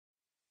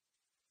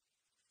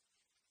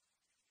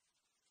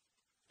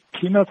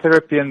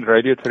Chemotherapy and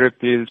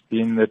radiotherapy has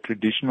been the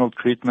traditional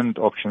treatment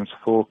options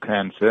for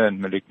cancer and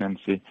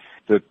malignancy.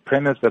 The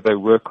premise that they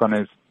work on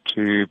is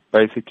to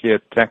basically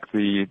attack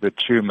the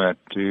tumor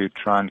to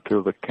try and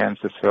kill the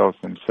cancer cells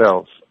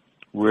themselves.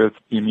 With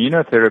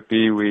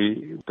immunotherapy,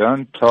 we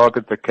don't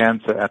target the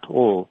cancer at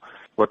all.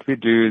 What we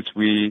do is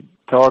we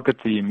target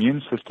the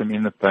immune system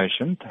in the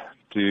patient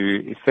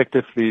to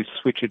effectively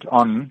switch it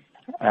on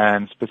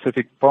and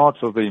specific parts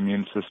of the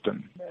immune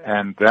system.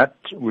 And that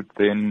would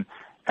then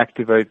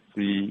activate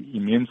the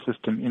immune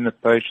system in the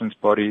patient's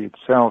body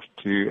itself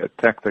to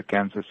attack the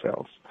cancer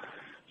cells.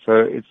 So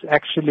it's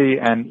actually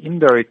an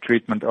indirect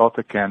treatment of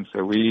the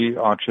cancer. We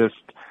are just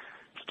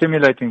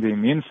stimulating the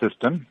immune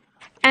system.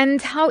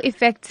 And how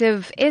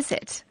effective is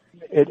it?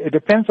 It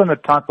depends on the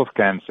type of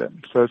cancer.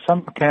 So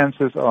some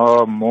cancers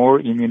are more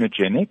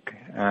immunogenic.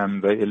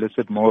 They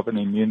elicit more of an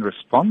immune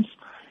response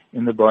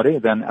in the body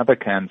than other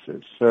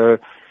cancers. So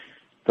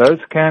those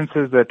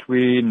cancers that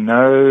we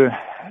know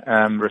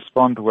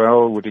respond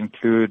well would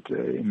include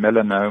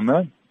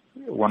melanoma,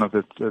 one of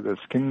the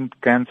skin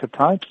cancer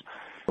types,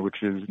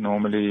 which is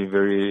normally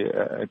very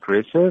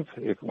aggressive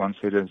if once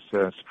it is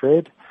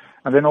spread.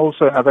 And then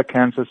also other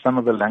cancers, some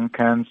of the lung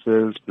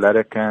cancers,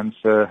 bladder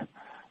cancer,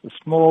 a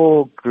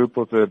small group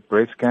of the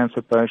breast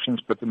cancer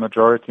patients, but the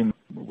majority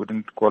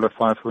wouldn't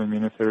qualify for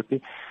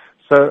immunotherapy.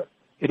 So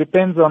it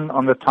depends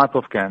on the type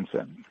of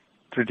cancer.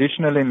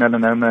 Traditionally,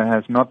 melanoma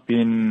has not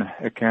been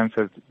a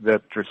cancer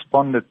that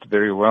responded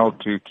very well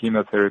to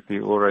chemotherapy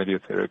or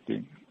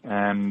radiotherapy.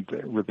 And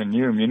with the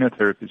new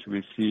immunotherapies,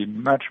 we see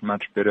much,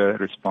 much better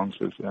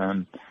responses.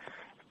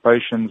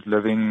 Patients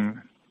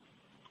living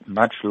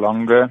much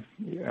longer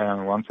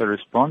once they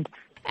respond.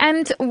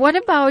 And what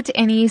about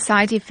any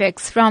side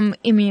effects from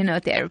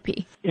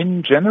immunotherapy?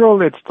 In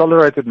general, it's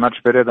tolerated much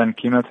better than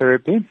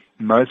chemotherapy.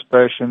 Most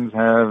patients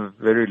have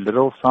very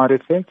little side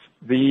effects.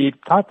 The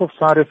type of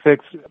side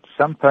effects,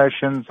 some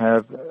patients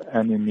have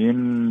an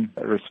immune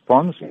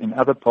response in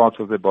other parts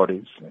of their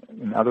bodies.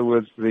 In other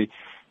words, the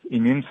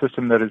immune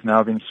system that has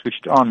now been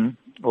switched on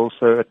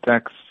also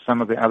attacks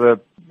some of the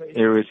other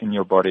areas in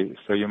your body.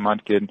 So you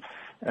might get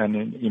an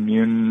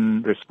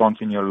immune response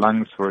in your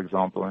lungs, for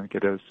example, and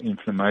get an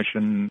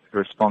inflammation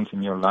response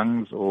in your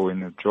lungs or in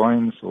your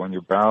joints or in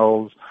your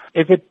bowels.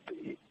 If it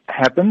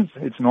happens,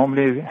 it's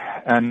normally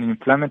an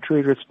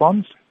inflammatory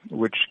response,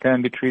 which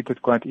can be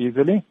treated quite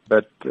easily,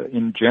 but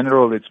in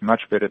general, it's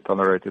much better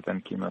tolerated than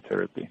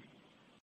chemotherapy.